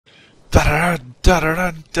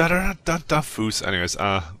Foos. Anyways,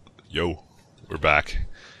 yo, we're back,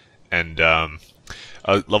 and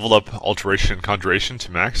leveled up alteration and conjuration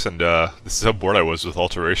to max, and this is how bored I was with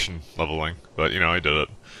alteration leveling, but you know I did it.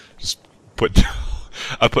 Just put,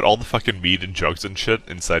 I put all the fucking meat and jugs and shit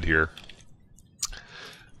inside here.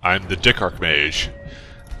 I'm the Dick Archmage.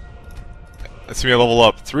 Let's see me level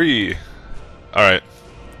up 3. All right.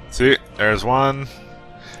 See, there's 1.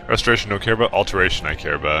 Restoration don't care about. Alteration I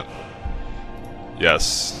care about.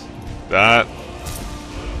 Yes. That.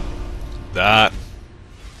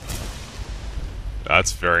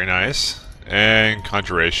 That's very nice. And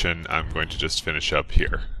Conjuration I'm going to just finish up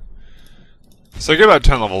here. So I get about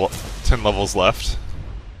 10 levels left.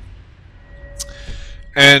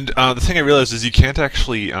 And the thing I realized is you can't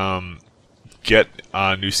actually get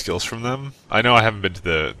new skills from them. I know I haven't been to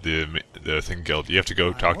the thing guild. You have to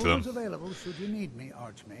go talk to them. Should you need me,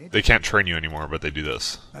 Archmage. They can't train you anymore, but they do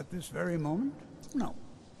this. At this very moment? No.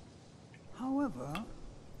 However,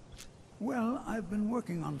 well, I've been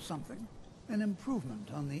working on something. An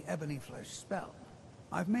improvement on the Ebony Flesh spell.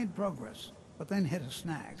 I've made progress, but then hit a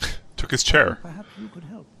snag. Took his chair. Perhaps you could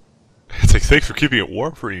help. It's like, thanks for keeping it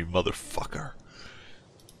warm for me, motherfucker.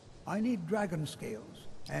 I need dragon scales,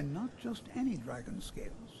 and not just any dragon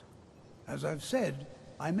scales. As I've said,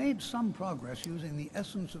 I made some progress using the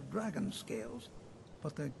essence of dragon scales,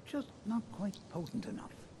 but they're just not quite potent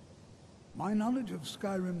enough. My knowledge of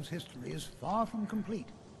Skyrim's history is far from complete,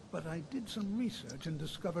 but I did some research and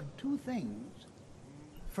discovered 2 things.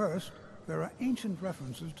 First, there are ancient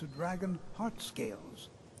references to dragon heart scales.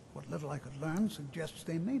 What little I could learn suggests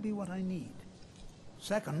they may be what I need.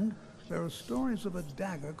 Second, there are stories of a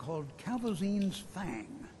dagger called Calvazine's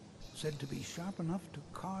Fang, said to be sharp enough to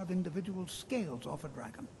carve individual scales off a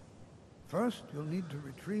dragon. First, you'll need to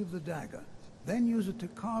retrieve the dagger, then use it to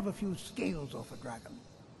carve a few scales off a dragon.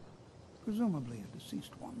 Presumably a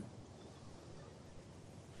deceased one.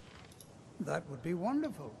 That would be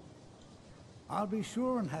wonderful. I'll be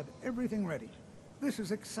sure and have everything ready. This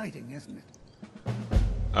is exciting, isn't it?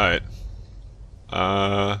 Alright.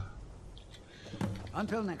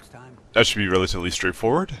 Until next time. That should be relatively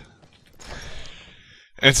straightforward.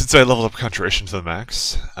 And since I leveled up Conjuration to the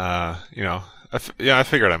max, you know, I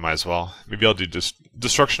figured I might as well. Maybe I'll do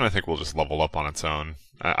Destruction. I think we'll just level up on its own.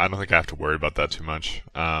 I don't think I have to worry about that too much.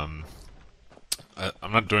 I'm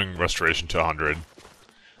not doing Restoration to 100.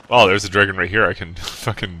 Oh, there's a dragon right here I can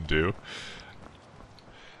fucking do.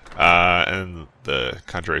 And the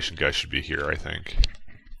Conjuration guy should be here, I think.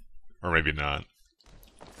 Or maybe not.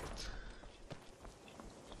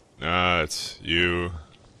 It's you.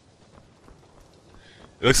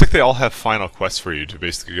 It looks like they all have final quests for you to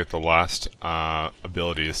basically get the last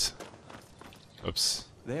abilities. Oops.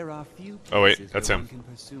 There are few oh wait, that's where him. one can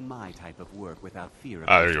pursue my type of work without fear of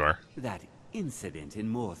There you are. That incident in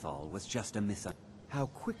Morthal was just a How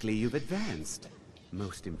quickly you've advanced.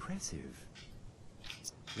 Most impressive.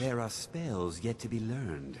 There are spells yet to be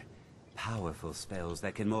learned. Powerful spells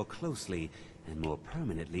that can more closely and more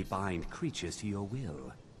permanently bind creatures to your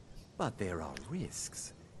will. But there are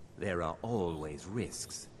risks. There are always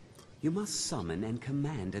risks. You must summon and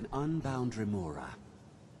command an unbound remora.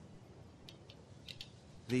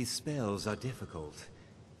 These spells are difficult,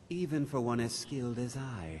 even for one as skilled as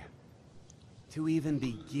I. To even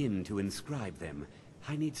begin to inscribe them,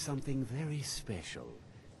 I need something very special.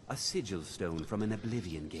 A sigil stone from an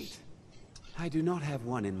Oblivion Gate. I do not have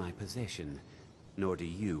one in my possession, nor do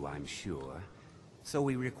you, I'm sure. So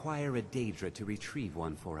we require a Daedra to retrieve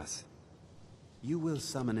one for us. You will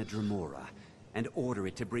summon a Dremora, and order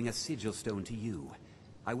it to bring a sigil stone to you.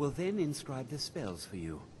 I will then inscribe the spells for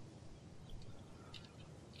you.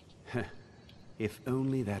 If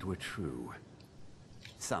only that were true.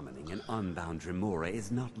 Summoning an unbound Dremora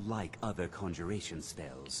is not like other conjuration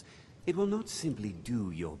spells. It will not simply do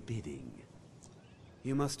your bidding.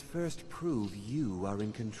 You must first prove you are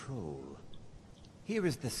in control. Here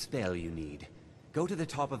is the spell you need. Go to the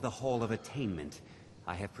top of the Hall of Attainment.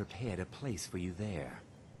 I have prepared a place for you there.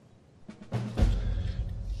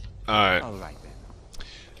 Alright. Alright then.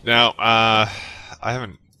 Now, I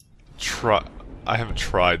haven't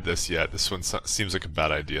tried this yet. This one seems like a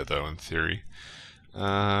bad idea, though, in theory.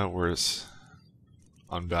 Where's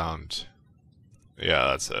Unbound? Yeah,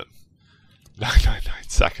 that's it. 999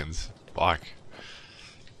 seconds. Fuck.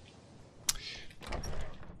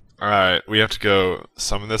 Alright, we have to go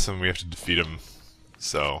summon this and we have to defeat him.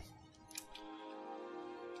 So,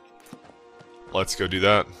 let's go do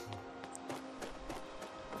that.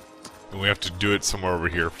 And we have to do it somewhere over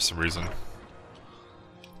here for some reason.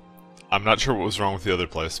 I'm not sure what was wrong with the other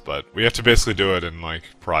place, but we have to basically do it in, like,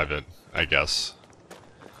 private, I guess.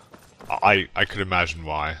 I could imagine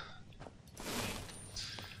why.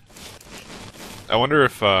 I wonder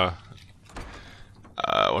if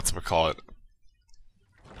whatchamacallit?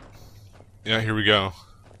 Yeah, here we go.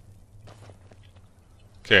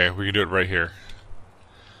 Okay, we can do it right here.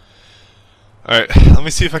 Alright, let me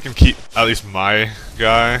see if I can keep at least my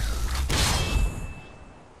guy.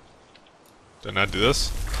 Did I not do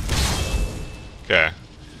this? Okay.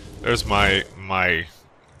 There's my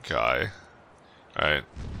guy. Alright.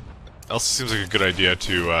 Also seems like a good idea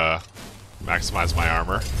to maximize my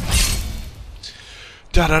armor.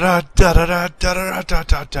 Da da da da da da da da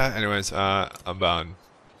da da. Anyways, I'm bound.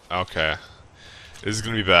 Okay. This is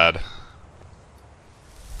gonna be bad.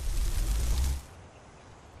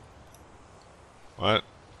 What?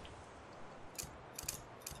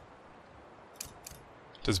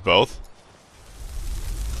 Does both?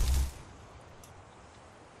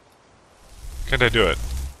 Can't I do it?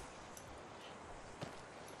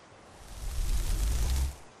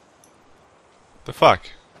 The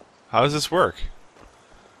fuck? How does this work?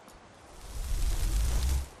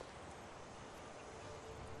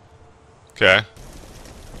 Okay.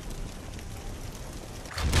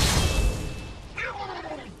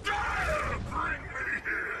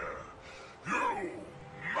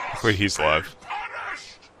 Luckily he's alive.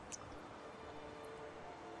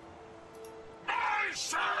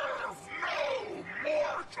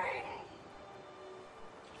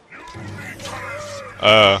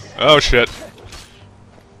 Oh shit.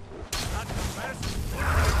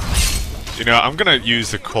 You know, I'm gonna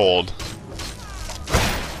use the cold.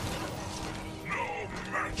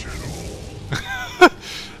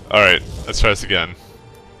 Alright, let's try this again.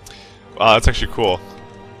 Wow, that's actually cool.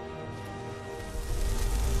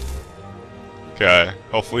 Okay,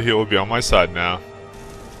 hopefully he will be on my side now.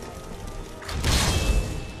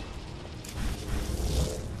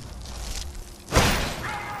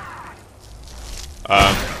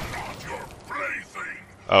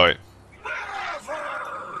 Oh wait.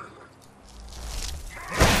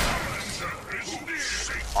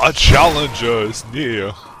 A challenger is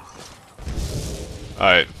near.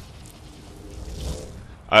 Alright.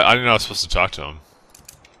 I didn't know I was supposed to talk to him.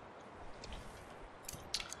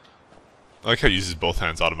 I like how he uses both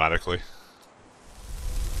hands automatically.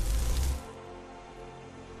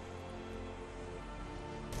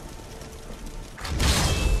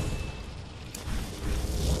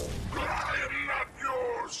 I am not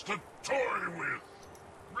yours to toy with.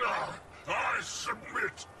 I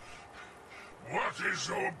submit. What is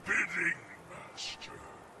your bidding, Master?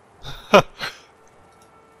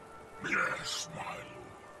 Yes, my lord.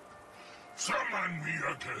 Summon me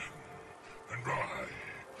again, and I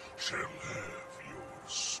shall have your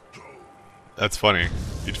stone. That's funny.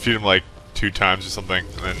 You defeat him like 2 times or something,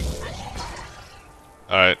 and then...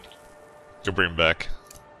 Alright. Go bring him back.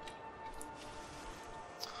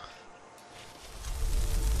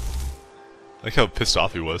 I like how pissed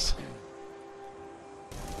off he was.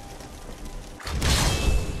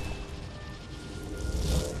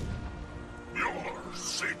 Your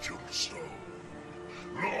sigil stone,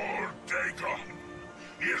 Lord Dagon,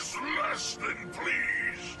 is less than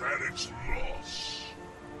pleased at its loss.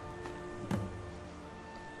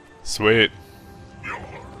 Sweet. Your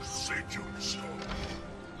sigil stone.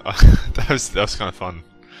 that was kind of fun.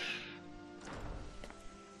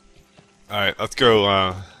 Alright, let's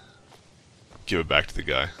go, give it back to the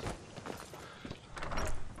guy.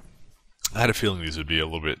 I had a feeling these would be a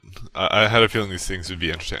little bit... I had a feeling these things would be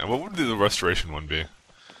interesting. What would the restoration one be?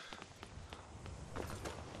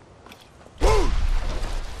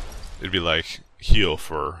 It'd be like, heal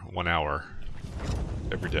for 1 hour.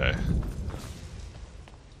 Every day.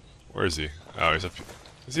 Where is he? Oh, he's up...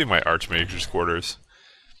 Is he in my Archmage's quarters?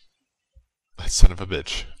 That son of a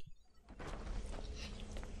bitch.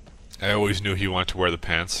 I always knew he wanted to wear the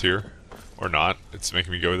pants here. Or not. It's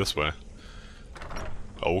making me go this way.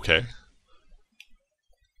 Oh, okay.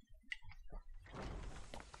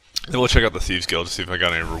 Then we'll check out the Thieves Guild to see if I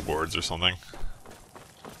got any rewards or something.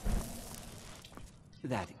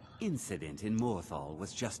 That incident in Morthal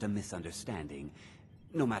was just a misunderstanding,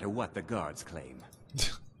 no matter what the guards claim.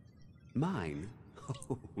 Mine?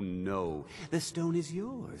 Oh, no. The stone is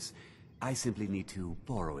yours. I simply need to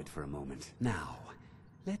borrow it for a moment. Now,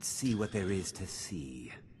 let's see what there is to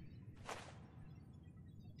see.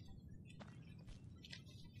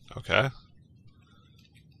 Okay.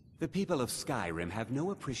 The people of Skyrim have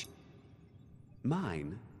no appreciation.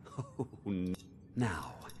 Mine? Oh, no.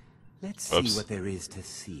 Now, let's see Oops. what there is to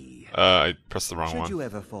see. I pressed the wrong Should one. you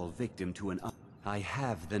ever fall victim to an... I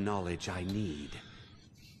have the knowledge I need.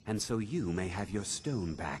 And so you may have your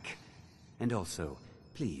stone back. And also,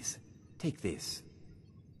 please, take this.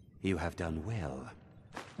 You have done well.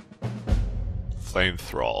 Flame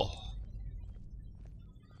Thrall.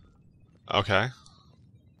 Okay.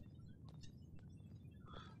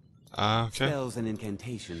 Okay. Spells and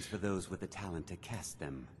incantations for those with the talent to cast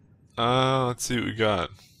them. Let's see what we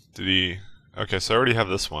got. Did he... Okay, so I already have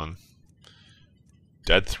this one.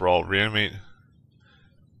 Dead Thrall. Reanimate.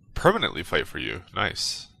 Permanently fight for you.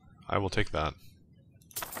 Nice. I will take that.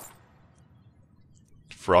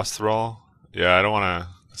 Frost Thrall. Yeah, I don't want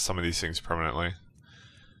to summon these things permanently.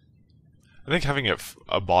 I think having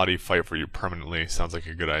a body fight for you permanently sounds like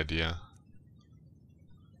a good idea.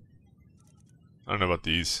 I don't know about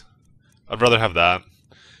these. I'd rather have that,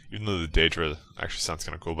 even though the Daedra actually sounds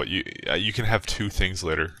kind of cool. But you can have two things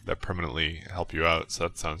later that permanently help you out, so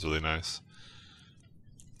that sounds really nice.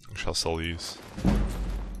 I shall sell these.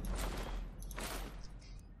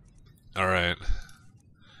 All right.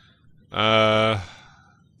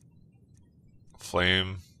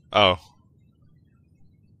 Flame. Oh.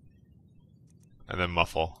 And then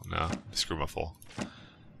Muffle. No, screw Muffle.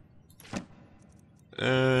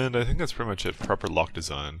 And I think that's pretty much it. Proper lock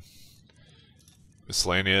design.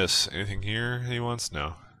 Miscellaneous. Anything here he wants?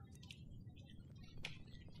 No.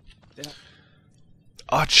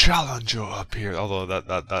 A challenger up here. Although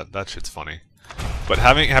that shit's funny. But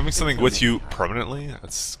having something with you permanently,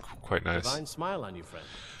 that's quite nice. Divine smile on you, friend.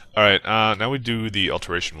 All right. Now we do the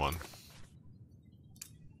alteration one.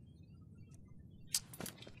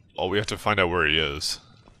 Oh, we have to find out where he is.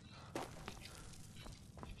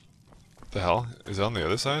 What the hell? Is it on the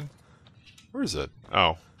other side? Where is it?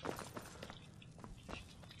 Oh.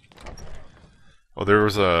 Oh, there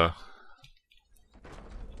was a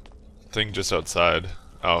thing just outside.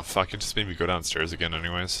 Oh, fuck, it just made me go downstairs again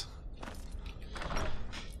anyways.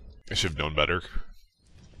 I should have known better.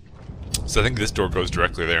 So I think this door goes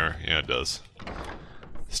directly there. Yeah, it does.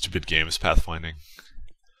 Stupid games, pathfinding.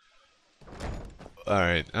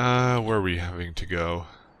 Alright, where are we having to go?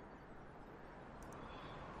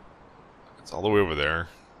 It's all the way over there.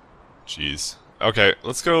 Jeez. Okay,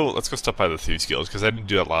 let's go stop by the Thieves Guild, because I didn't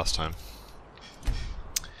do that last time.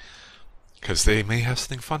 Because they may have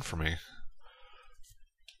something fun for me.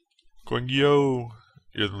 Going, yo,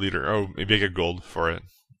 you're the leader. Oh, maybe I get gold for it.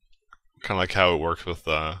 Kind of like how it works with,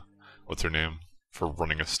 what's her name? For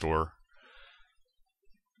running a store.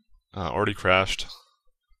 Already crashed.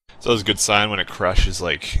 So that was a good sign when it crashes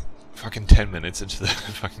like fucking 10 minutes into the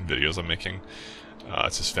fucking videos I'm making.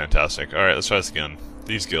 It's just fantastic. Alright, let's try this again.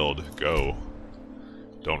 Thieves Guild, go.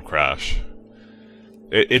 Don't crash.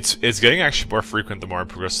 It's getting actually more frequent the more I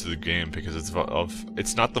progress through the game because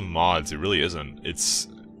it's not the mods, it really isn't. It's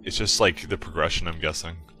just like the progression, I'm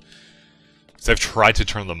guessing. Because I've tried to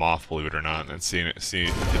turn them off, believe it or not, and see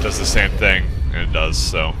it does the same thing, and it does,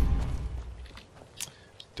 so.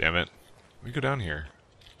 Damn it. Let me go down here.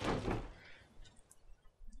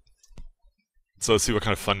 So let's see what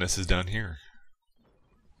kind of funness is down here.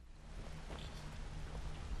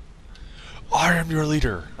 I am your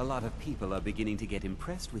leader. A lot of people are beginning to get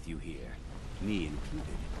impressed with you here, me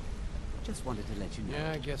included. Just wanted to let you know.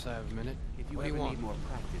 Yeah, I guess I have a minute. If you What do ever you need want? more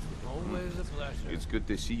practice with Always a pleasure. It's good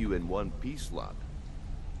to see you in one piece, lad.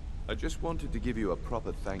 I just wanted to give you a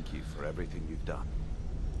proper thank you for everything you've done.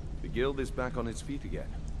 The guild is back on its feet again,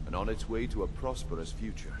 and on its way to a prosperous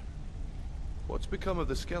future. What's become of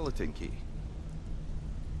the skeleton key?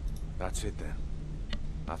 That's it then.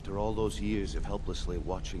 After all those years of helplessly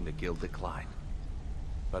watching the guild decline.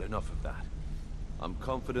 But enough of that. I'm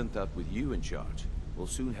confident that with you in charge, we'll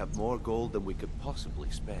soon have more gold than we could possibly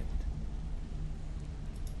spend.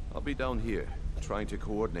 I'll be down here, trying to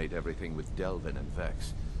coordinate everything with Delvin and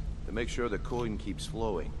Vex, to make sure the coin keeps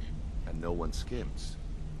flowing, and no one skims.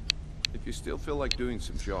 If you still feel like doing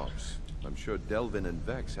some jobs, I'm sure Delvin and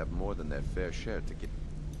Vex have more than their fair share to get.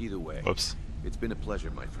 Either way, Whoops. It's been a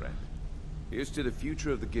pleasure, my friend. Here's to the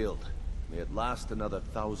future of the guild. May it last another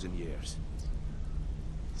 1,000 years.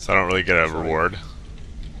 So I don't really get a reward.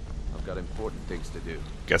 I've got important things to do.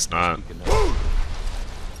 Guess not. Speaking of-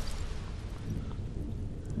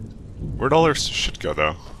 Where'd all our shit go,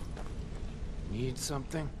 though? Need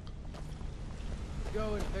something?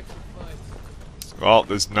 Go and pick some fights. Well,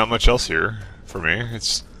 there's not much else here for me.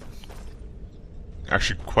 It's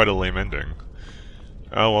actually quite a lame ending.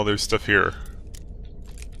 Oh, well, there's stuff here.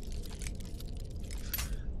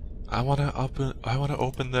 I wanna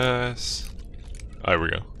open this. Oh, here we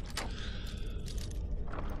go.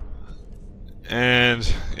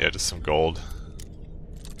 And yeah, just some gold.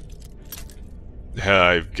 Yeah,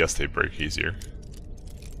 I guess they break easier.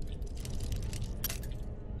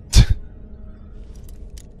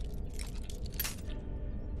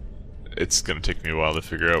 It's gonna take me a while to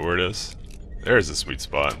figure out where it is. There's a sweet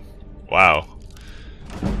spot. Wow.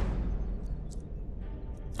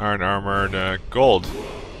 Iron armor and gold.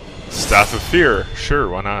 Staff of Fear. Sure,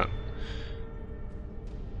 why not?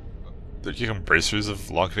 Did you come bracers of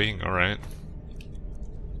lockpicking? Alright.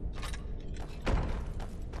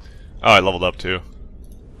 Oh, I leveled up too.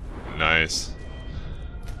 Nice.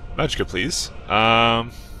 Magica, please. Why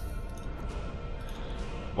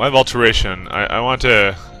have alteration? I want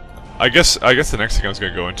to. I guess the next thing I was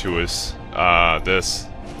gonna go into is this,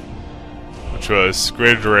 which was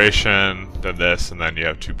greater duration than this, and then you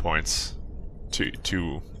have 2 points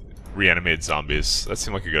to reanimate zombies. That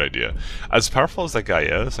seemed like a good idea. As powerful as that guy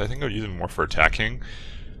is, I think I would use him more for attacking.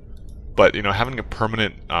 But you know, having a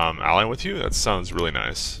permanent ally with you, that sounds really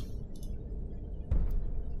nice.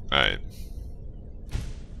 Alright.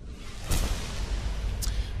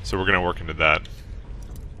 So we're gonna work into that.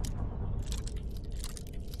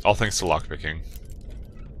 All thanks to lockpicking.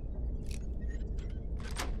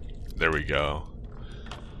 There we go.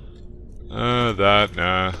 Nah.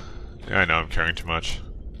 Yeah, I know I'm carrying too much.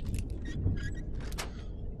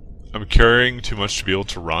 I'm carrying too much to be able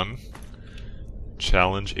to run.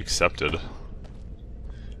 Challenge accepted. I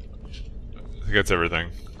think that's everything.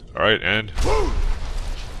 Alright, and...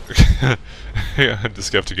 yeah, I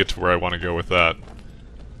just have to get to where I want to go with that.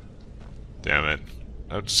 Damn it.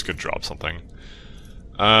 I'm just gonna drop something.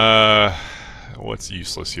 What's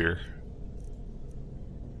useless here?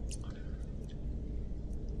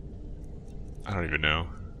 I don't even know.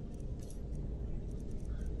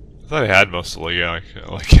 I thought I had most of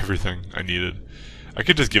like everything I needed. I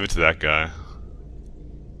could just give it to that guy.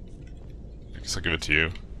 I guess I'll give it to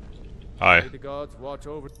you. Hi. The gods watch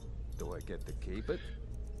over. Do I get to keep it?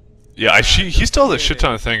 Yeah, he still has a shit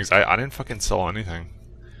ton of things. I didn't fucking sell anything.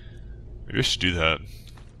 Maybe I should do that.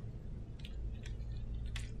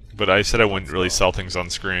 But I said I wouldn't really sell things on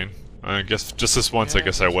screen. I guess just this once, I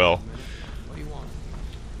guess I will. What do you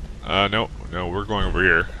want? No, we're going over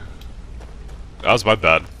here. That was my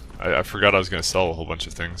bad. I forgot I was going to sell a whole bunch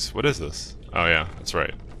of things. What is this? Oh yeah, that's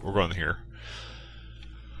right. We're going here.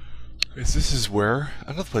 This is where?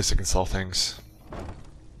 Another place I can sell things.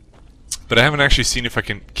 But I haven't actually seen if I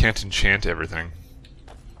can't enchant everything.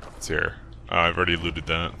 It's here. I've already looted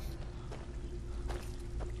that.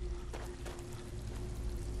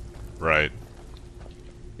 Right.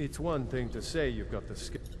 It's one thing to say you've got the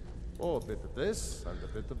skill. Oh, a bit of this and a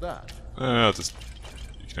bit of that. I'll just...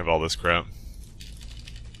 You can have all this crap.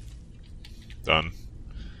 Done.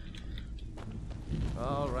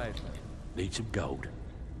 All right. Need some gold.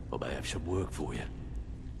 I may have some work for you.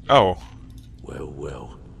 Oh.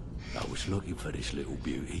 Well. I was looking for this little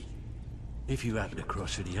beauty. If you happen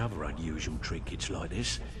across any other unusual trinkets like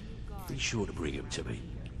this, be sure to bring them to me.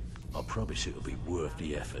 I promise it'll be worth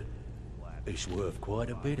the effort. It's worth quite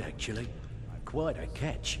a bit, actually. Quite a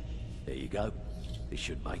catch. There you go. This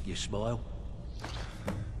should make you smile.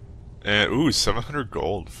 And, ooh, 700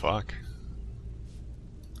 gold. Fuck.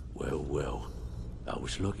 Well. I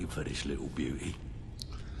was looking for this little beauty.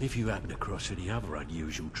 If you happen across any other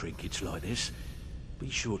unusual trinkets like this, be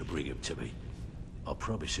sure to bring them to me. I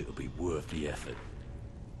promise it'll be worth the effort.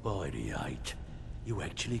 By the 8, you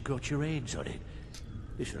actually got your hands on it.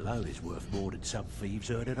 This alone is worth more than some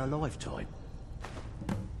thieves earn in a lifetime.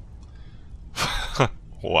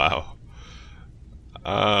 Wow.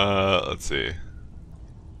 Let's see. I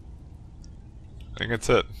think that's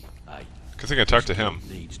it. Hey, I think I talked to him.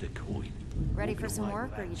 needs the coin. Ready for some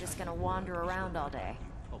work, or are you just gonna wander around all day?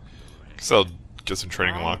 Guess I'll get some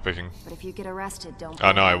training in lockpicking. But if you get arrested, don't...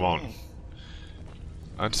 Oh, no, I won't.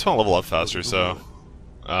 I just want to level up faster, so...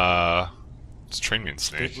 just train me in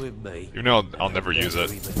Snake. Stick with me. Even though I'll never use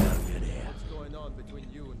it. What's going on between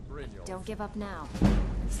you and Brynjolf? Don't give up now.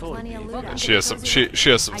 There's plenty of loot. And she has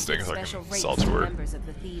some things I can sell to her. Members of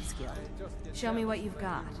the Thieves Guild. Show me what you've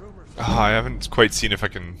got. I haven't quite seen if I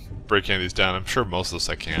can break any of these down. I'm sure most of this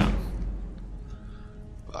I can.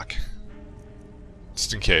 Fuck.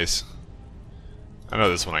 Just in case. I know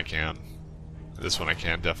this one I can. This one I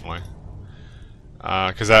can, definitely.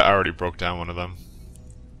 Because I already broke down one of them.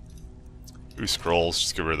 Ooh, scrolls.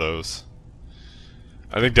 Just get rid of those.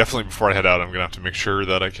 I think definitely before I head out, I'm going to have to make sure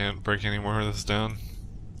that I can't break any more of this down.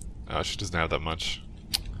 She doesn't have that much.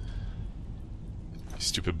 You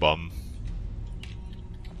stupid bum.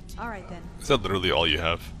 Alright then. Is that literally all you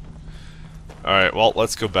have? Alright, well,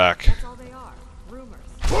 let's go back. That's all they are. Rumors.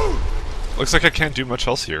 Looks like I can't do much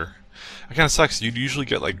else here. It kind of sucks. You'd usually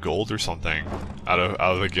get like gold or something out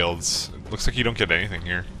of the guilds. It looks like you don't get anything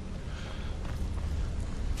here.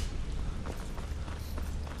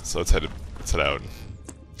 So let's head out.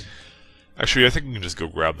 Actually, I think we can just go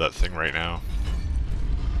grab that thing right now.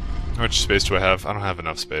 How much space do I have? I don't have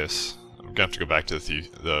enough space. gonna have to go back to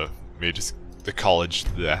the mages, the college,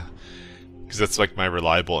 there, because that's like my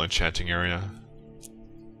reliable enchanting area.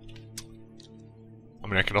 I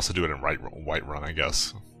mean, I can also do it in Whiterun, I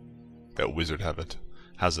guess. That wizard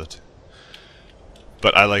has it.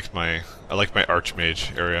 But I like my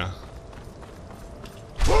archmage area.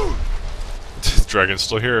 Dragon's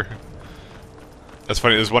still here. That's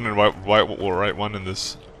funny. There's one in one in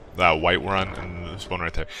this Whiterun, and there's one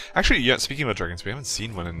right there. Actually, yeah. Speaking about dragons, we haven't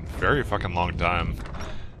seen one in a very fucking long time.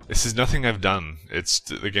 This is nothing I've done. It's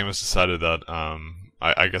the game has decided that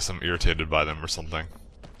I guess I'm irritated by them or something.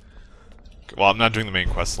 Well, I'm not doing the main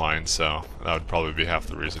quest line, so that would probably be half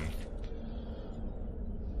the reason.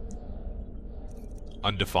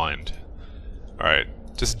 Undefined. Alright,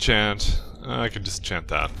 disenchant. I could disenchant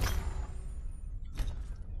that.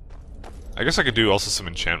 I guess I could do also some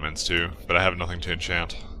enchantments too, but I have nothing to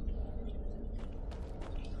enchant.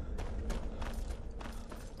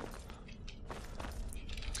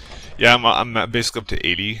 Yeah, I'm basically up to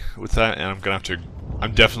 80 with that, and I'm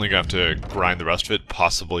definitely gonna have to grind the rest of it.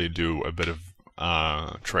 Possibly do a bit of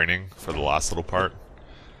training for the last little part.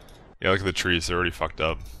 Yeah, look at the trees; they're already fucked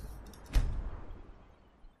up.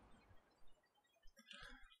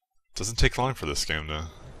 Doesn't take long for this game to.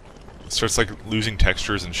 It starts like losing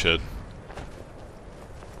textures and shit.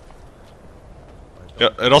 Yeah,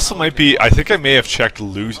 it also might be. I think I may have checked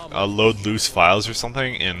load loose files or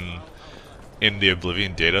something in the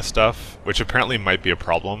Oblivion data stuff, which apparently might be a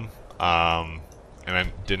problem. And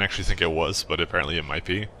I didn't actually think it was, but apparently it might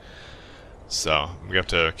be. So we have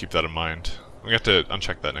to keep that in mind. We have to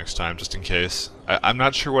uncheck that next time, just in case. I'm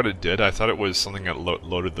not sure what it did. I thought it was something that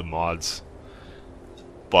loaded the mods,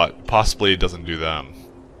 but possibly it doesn't do that.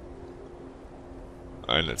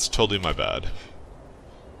 And it's totally my bad.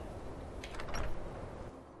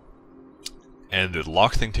 And the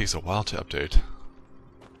lock thing takes a while to update.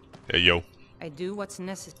 Yeah, yo. I do what's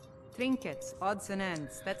necessary. Trinkets, odds and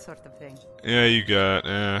ends, that sort of thing. Yeah, you got,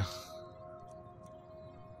 I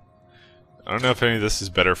don't know if any of this is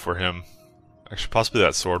better for him. Actually, possibly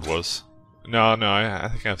that sword was. No, I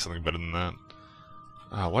think I have something better than that.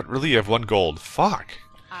 What? Really? You have 1 gold? Fuck!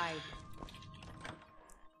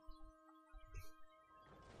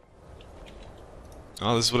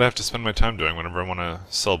 Oh, this is what I have to spend my time doing whenever I want to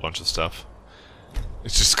sell a bunch of stuff.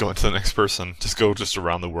 It's just going to the next person. Just go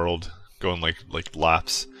around the world. Go in like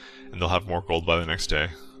laps. And they'll have more gold by the next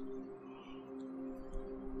day.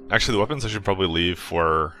 Actually, the weapons I should probably leave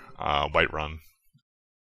for Whiterun.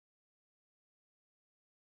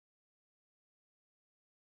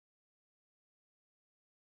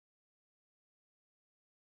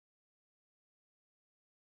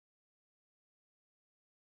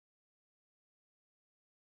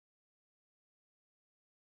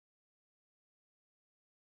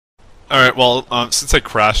 Alright, well, since I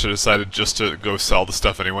crashed, I decided just to go sell the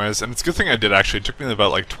stuff anyways, and it's a good thing I did actually. It took me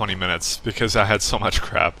about like 20 minutes, because I had so much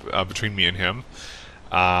crap between me and him.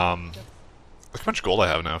 Look how much gold I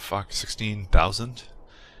have now, fuck, 16,000?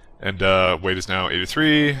 And weight is now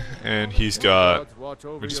 83, and he's got... Let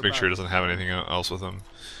me just make sure he doesn't have anything else with him.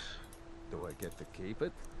 Do I get to keep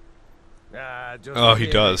it? Oh, he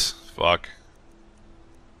does. Fuck.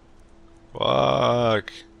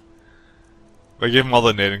 Fuck. I gave him all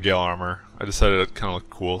the Nightingale armor. I decided it kind of looked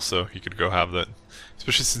cool, so he could go have that.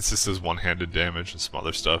 Especially since this is one-handed damage and some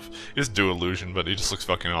other stuff. He doesn't do illusion, but he just looks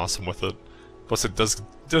fucking awesome with it. Plus, it does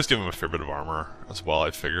give him a fair bit of armor as well, I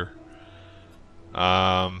figure.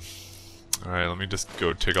 Alright, let me just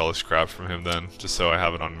go take all this crap from him then, just so I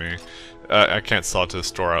have it on me. I can't sell it to the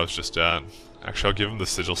store I was just at. Actually, I'll give him the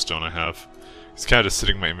sigil stone I have. It's kind of just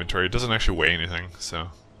sitting in my inventory. It doesn't actually weigh anything, so...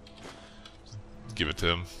 give it to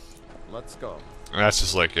him. Let's go. That's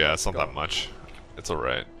just like, yeah, it's not that much. It's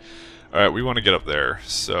alright. Alright, we want to get up there,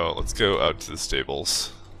 so let's go out to the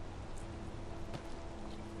stables.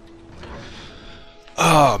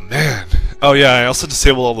 Oh, man. Oh, yeah, I also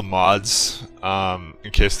disabled all the mods,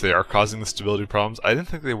 in case they are causing the stability problems. I didn't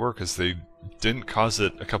think they were, because they didn't cause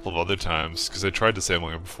it a couple of other times, because I tried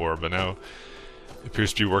disabling it before, but now it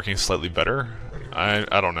appears to be working slightly better.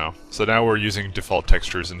 I don't know. So now we're using default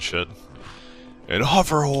textures and shit. And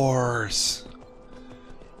hover horse!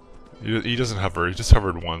 He doesn't hover, he just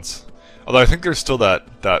hovered once. Although I think there's still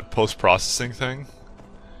that post-processing thing.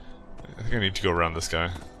 I think I need to go around this guy.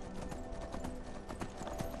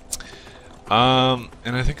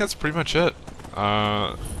 And I think that's pretty much it.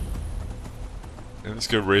 And let's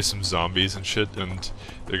go raise some zombies and shit, and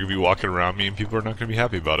they're gonna be walking around me and people are not gonna be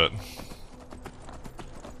happy about it.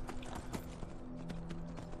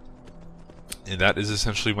 And that is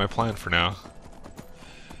essentially my plan for now.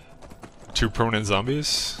 2 permanent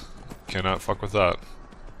zombies? Cannot fuck with that.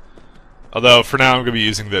 Although for now I'm gonna be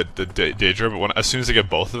using the Daedra, but as soon as I get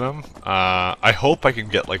both of them, I hope I can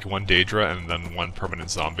get like one Daedra and then one permanent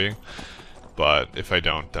zombie. But if I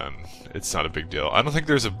don't, then it's not a big deal. I don't think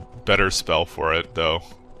there's a better spell for it though,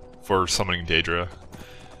 for summoning Daedra.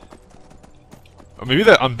 Or maybe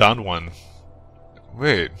that Unbound one.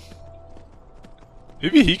 Wait.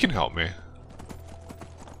 Maybe he can help me.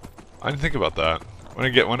 I didn't think about that. When I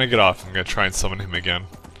get off, I'm gonna try and summon him again.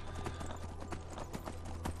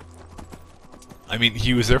 I mean,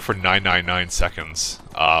 he was there for 999 seconds,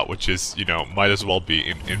 which is, you know, might as well be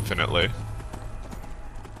infinitely.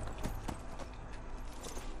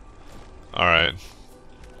 Alright.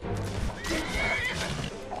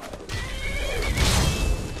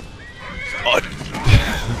 Oh,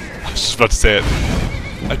 I was just about to say it.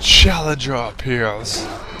 A challenger appears.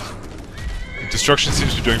 Destruction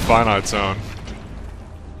seems to be doing fine on its own.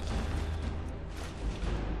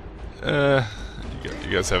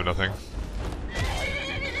 You guys have nothing.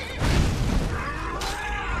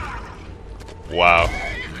 Wow.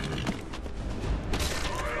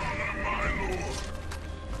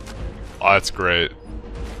 Oh, that's great.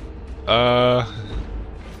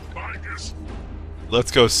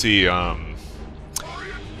 Let's go see,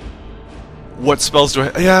 what spells do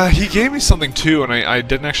I... Yeah, he gave me something too, and I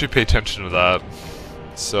didn't actually pay attention to that.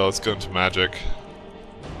 So let's go into magic.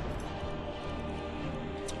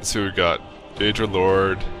 Let's see what we got. Daedra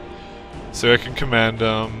Lord. So I can command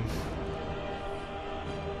him.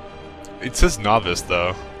 It says novice,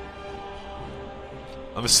 though.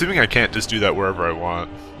 I'm assuming I can't just do that wherever I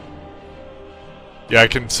want. Yeah, I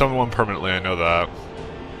can summon one permanently, I know that.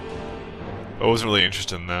 I wasn't really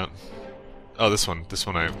interested in that. Oh, this one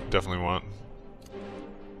I definitely want.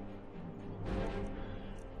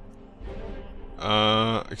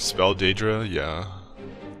 Expel Daedra, yeah.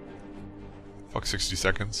 Fuck 60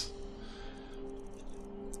 seconds.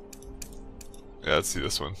 Yeah, let's see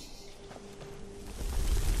this one.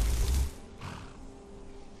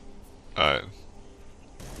 Alright.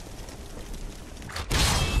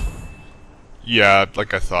 Yeah,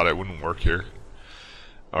 like I thought it wouldn't work here.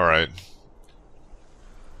 Alright.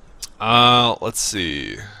 Let's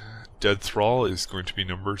see. Dead Thrall is going to be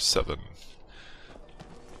number 7.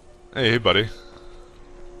 Hey, buddy.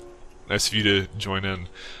 Nice of you to join in.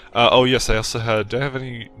 Oh yes, I also had... Do I have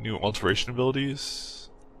any new alteration abilities?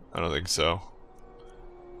 I don't think so.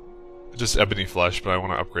 Just Ebony Flesh, but I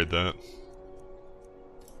want to upgrade that.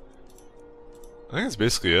 I think that's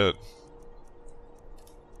basically it.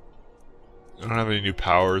 I don't have any new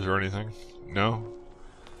powers or anything. No?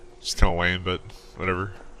 Just kinda lame, but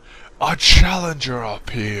whatever. A challenger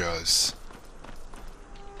appears!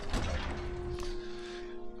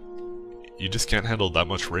 You just can't handle that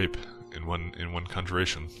much rape in one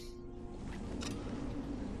conjuration.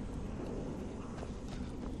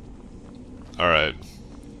 Alright.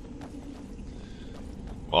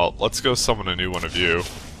 Well, let's go summon a new one of you.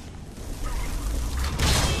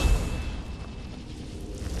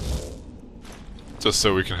 Just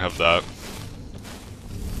so we can have that.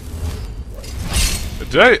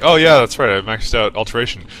 Did I? Oh yeah, that's right, I maxed out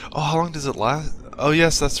Alteration. Oh, how long does it last? Oh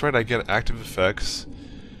yes, that's right, I get active effects.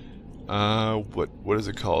 What is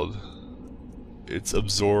it called? It's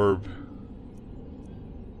Absorb.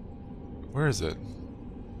 Where is it?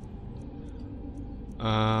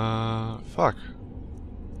 Fuck.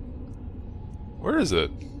 Where is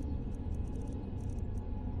it?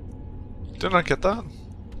 Did I get that?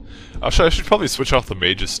 I should probably switch off the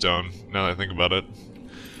Mage's Stone, now that I think about it.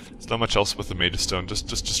 There's not much else with the Mage's Stone, just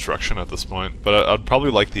Destruction at this point. But I'd probably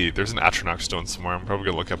like there's an Atronach Stone somewhere, I'm probably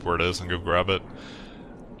gonna look up where it is and go grab it.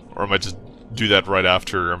 Or I might just do that right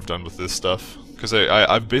after I'm done with this stuff. Because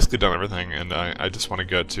I've basically done everything, and I just want to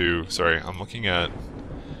get to... Sorry, I'm looking at...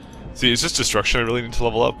 See, it's just Destruction I really need to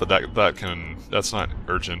level up, but that's not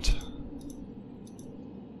urgent.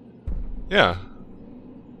 Yeah.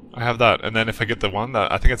 I have that, and then if I get the one,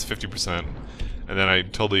 I think it's 50%, and then I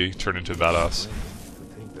totally turn into a badass.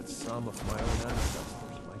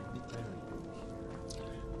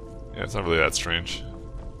 Yeah, it's not really that strange.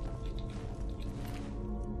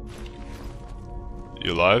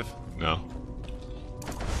 You alive? No.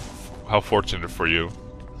 How fortunate for you.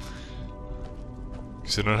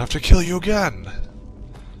 Because I don't have to kill you again!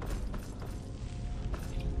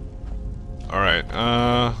 Alright,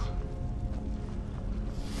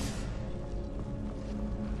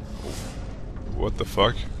 what the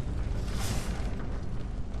fuck?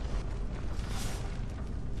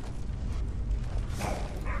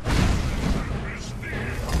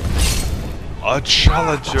 A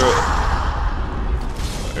challenger!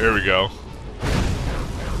 There we go.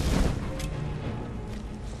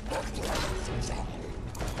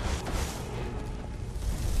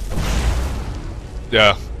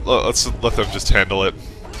 Yeah, let's let them just handle it.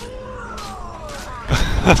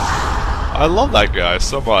 I love that guy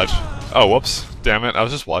so much. Oh, whoops. Damn it, I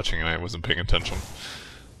was just watching and I wasn't paying attention.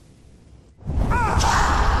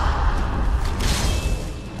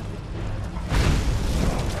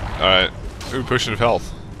 Alright. Ooh, potion of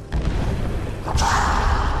health.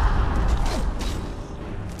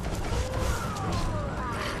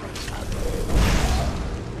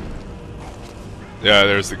 Yeah,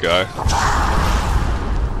 there's the guy.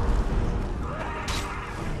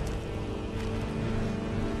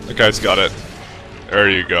 That guy's got it. There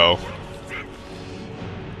you go.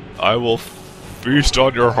 I will feast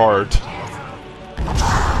on your heart.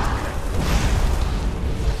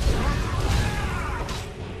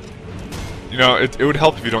 You know, it would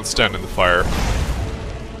help if you don't stand in the fire.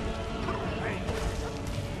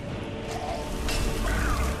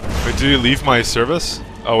 Wait, did you leave my service?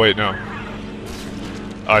 Oh wait, no.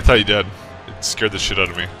 Oh, I thought you did. It scared the shit out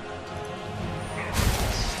of me.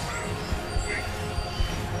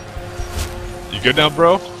 You good now,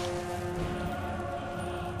 bro?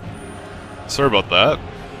 Sorry about that.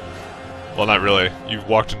 Well, not really. You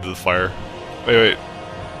walked into the fire. Wait.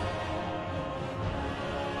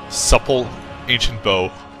 Supple, ancient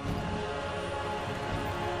bow.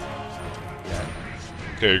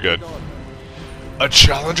 Okay, you're good. A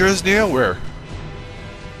challenger is near? Where?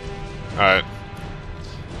 Alright.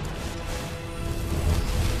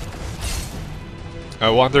 I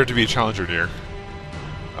want there to be a challenger near.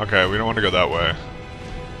 Okay, we don't want to go that way.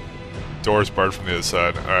 Door's barred from the other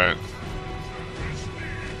side. Alright.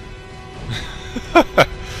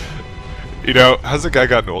 You know, has the guy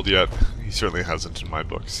gotten old yet? He certainly hasn't in my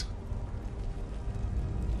books.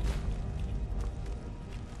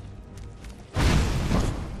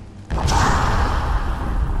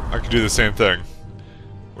 I could do the same thing.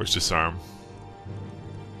 Which disarm.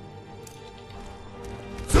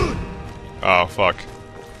 Oh, fuck.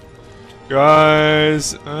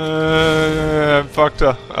 Guys, I'm fucked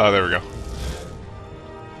up. Oh, there we go.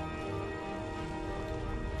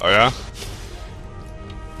 Oh, yeah?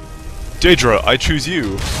 Daedra, I choose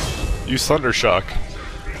you. Use Thundershock.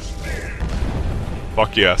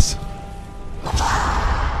 Fuck yes.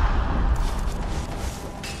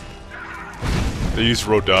 They use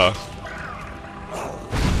Roda.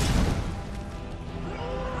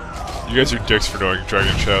 You guys are dicks for knowing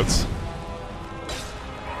Dragon Shouts.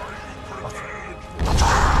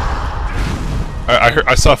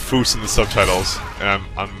 I saw Foos in the subtitles, and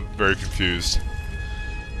I'm very confused.